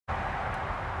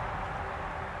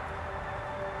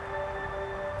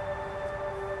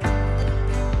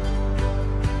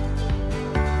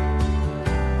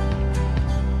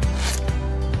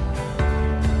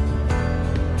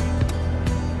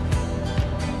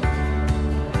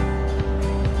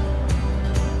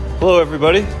Hello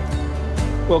everybody,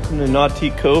 welcome to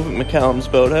Nautique Cove at MacCallum's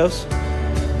Boathouse.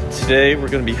 Today we're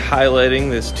going to be highlighting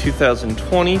this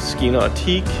 2020 Ski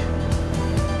Nautique.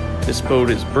 This boat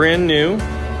is brand new,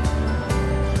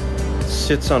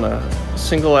 sits on a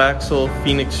single axle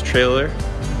Phoenix trailer.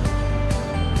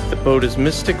 The boat is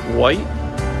Mystic White,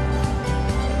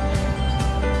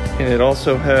 and it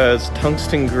also has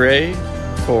tungsten gray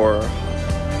for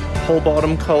hull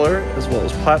bottom color as well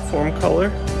as platform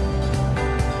color.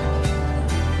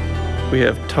 We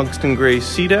have tungsten gray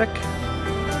sea deck.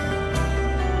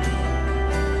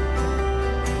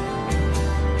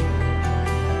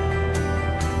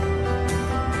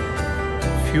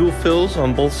 Fuel fills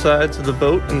on both sides of the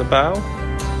boat in the bow.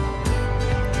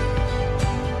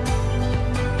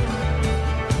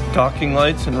 Docking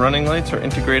lights and running lights are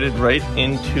integrated right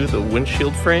into the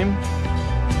windshield frame.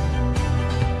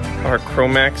 Our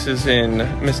Chromax is in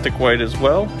Mystic White as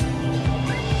well.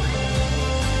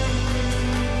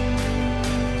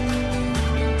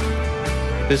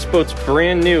 This boat's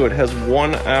brand new. It has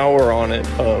 1 hour on it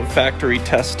of factory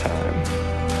test time.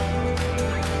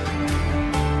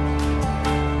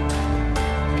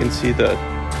 You can see the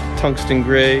tungsten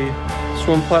gray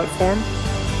swim platform.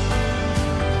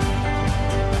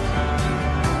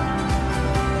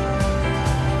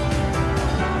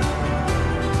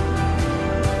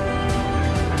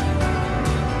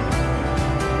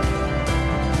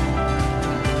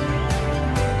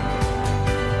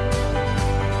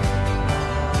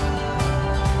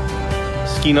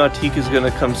 Ski Nautique is going to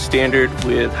come standard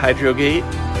with Hydrogate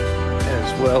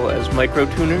as well as micro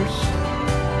tuners.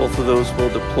 Both of those will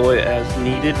deploy as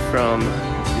needed from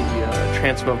the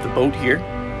transom of the boat here.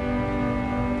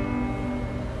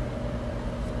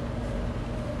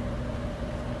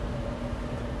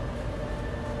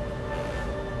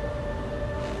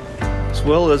 As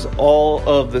well as all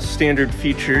of the standard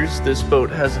features, this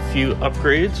boat has a few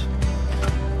upgrades.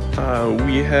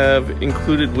 We have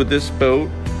included with this boat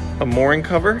a mooring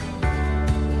cover,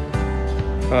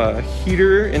 a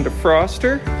heater and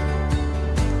defroster.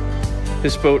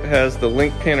 This boat has the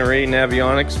Link Panerai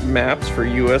Navionics maps for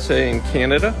USA and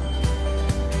Canada.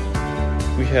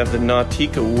 We have the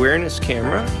Nautique awareness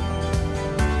camera.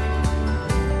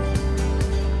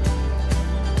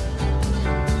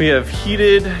 We have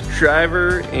heated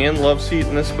driver and love seat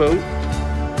in this boat.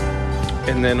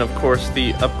 And then of course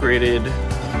the upgraded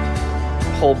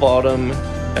hull bottom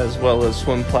as well as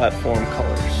swim platform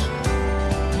colors.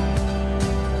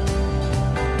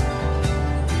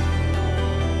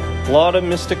 A lot of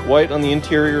Mystic White on the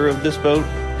interior of this boat.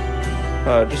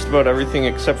 Just about everything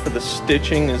except for the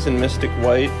stitching is in Mystic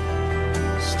White.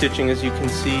 Stitching, as you can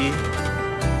see,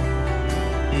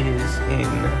 is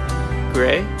in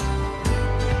gray.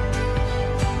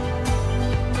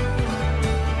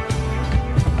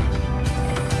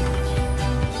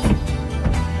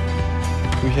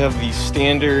 We have the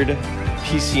standard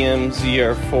PCM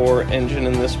ZR4 engine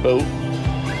in this boat,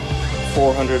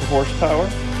 400 horsepower.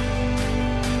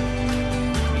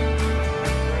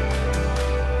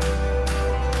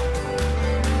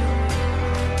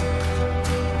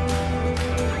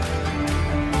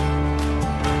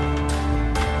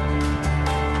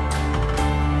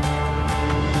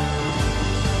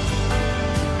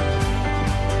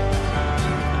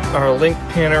 Our Link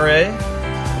Panerai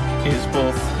is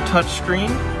both touchscreen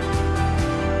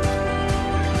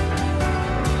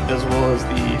as well as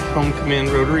the Helm Command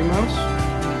rotary mouse.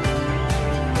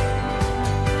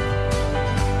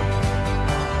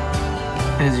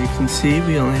 As you can see,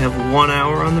 we only have 1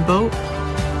 hour on the boat.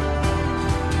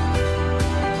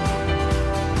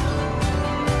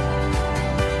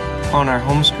 On our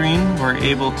home screen, we're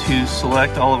able to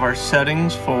select all of our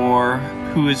settings for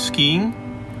who is skiing,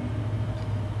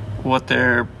 what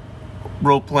their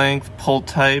rope length, pull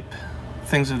type,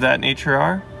 things of that nature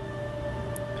are.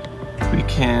 We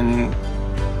can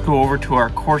go over to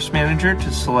our course manager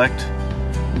to select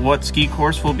what ski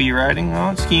course we'll be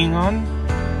skiing on,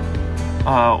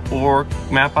 or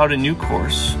map out a new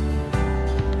course.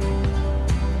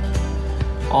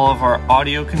 All of our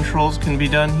audio controls can be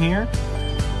done here.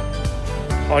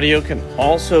 Audio can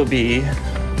also be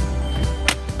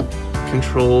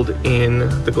controlled in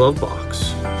the glove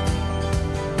box.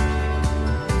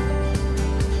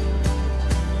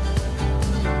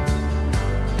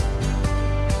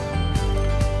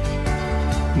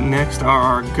 Next are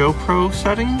our GoPro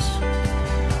settings.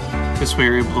 This way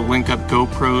you're able to link up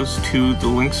GoPros to the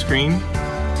link screen.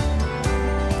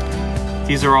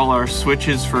 These are all our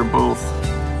switches for both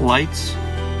lights.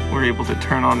 We're able to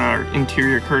turn on our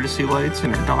interior courtesy lights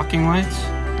and our docking lights.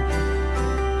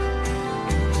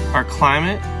 Our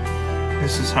climate,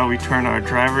 this is how we turn our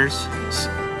driver's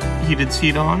heated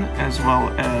seat on, as well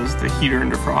as the heater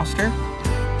and defroster.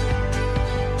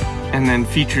 And then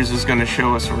features is going to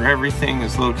show us where everything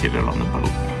is located on the boat.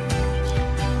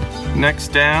 Next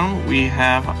down, we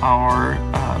have our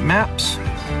maps.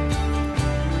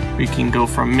 We can go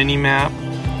from mini map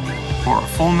or a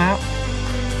full map.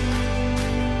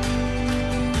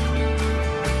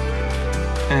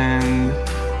 And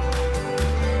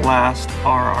last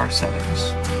are our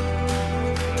settings.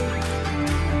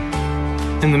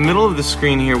 In the middle of the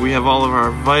screen here, we have all of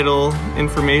our vital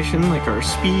information, like our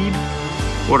speed,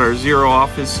 what our zero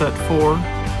off is set for,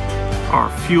 our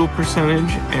fuel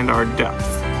percentage, and our depth.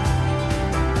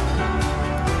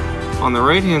 On the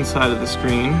right hand side of the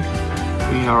screen,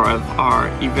 we have our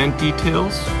event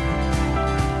details,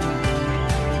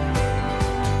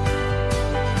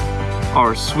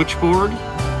 our switchboard.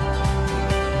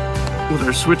 With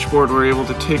our switchboard, we're able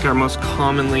to take our most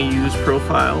commonly used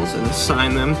profiles and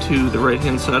assign them to the right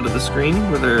hand side of the screen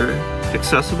where they're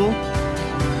accessible,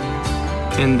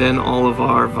 and then all of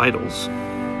our vitals.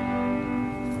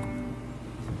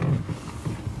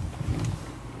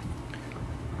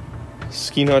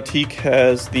 Ski Nautique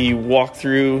has the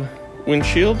walk-through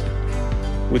windshield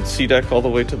with SeaDeck all the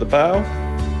way to the bow.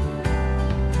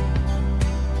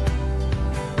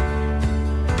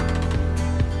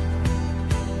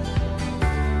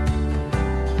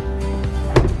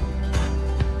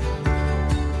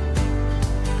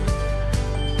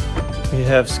 We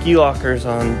have ski lockers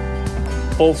on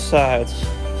both sides.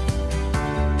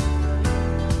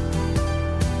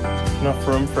 Enough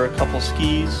room for a couple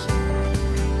skis.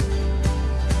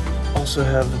 Also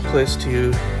have the place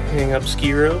to hang up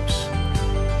ski ropes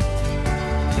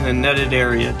and a netted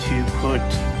area to put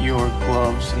your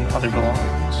gloves and other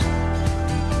belongings.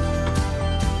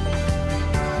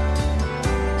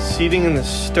 Seating in the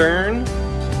stern,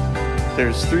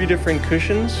 there's 3 different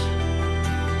cushions.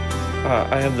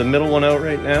 I have the middle one out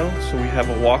right now, so we have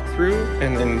a walkthrough,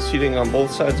 and then seating on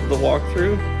both sides of the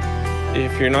walkthrough.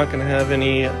 If you're not going to have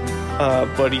any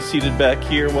buddy seated back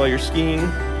here while you're skiing,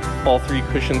 all 3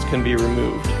 cushions can be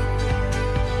removed.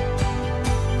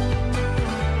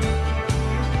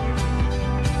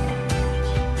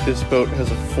 This boat has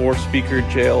a 4-speaker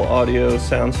jail audio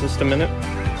sound system in it.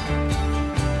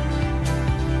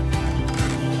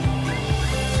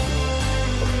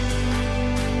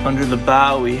 Under the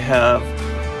bow we have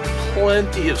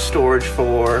plenty of storage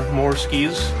for more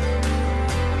skis.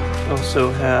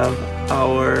 Also have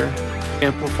our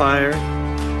amplifier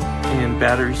and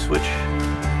battery switch.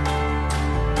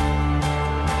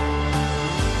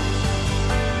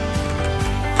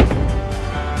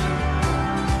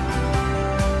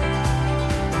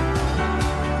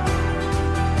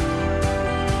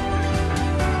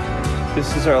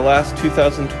 This is our last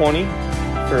 2020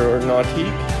 for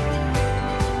Nautique.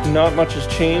 Not much has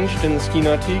changed in the Ski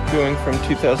Nautique going from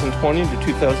 2020 to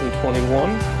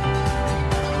 2021.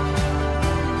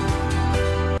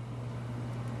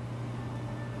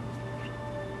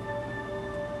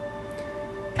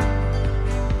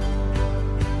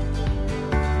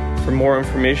 For more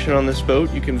information on this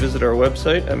boat, you can visit our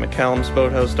website at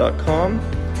MacCallum'sBoathouse.com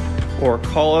or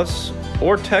call us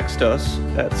or text us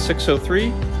at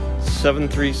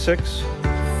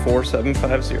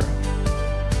 603-736-4750.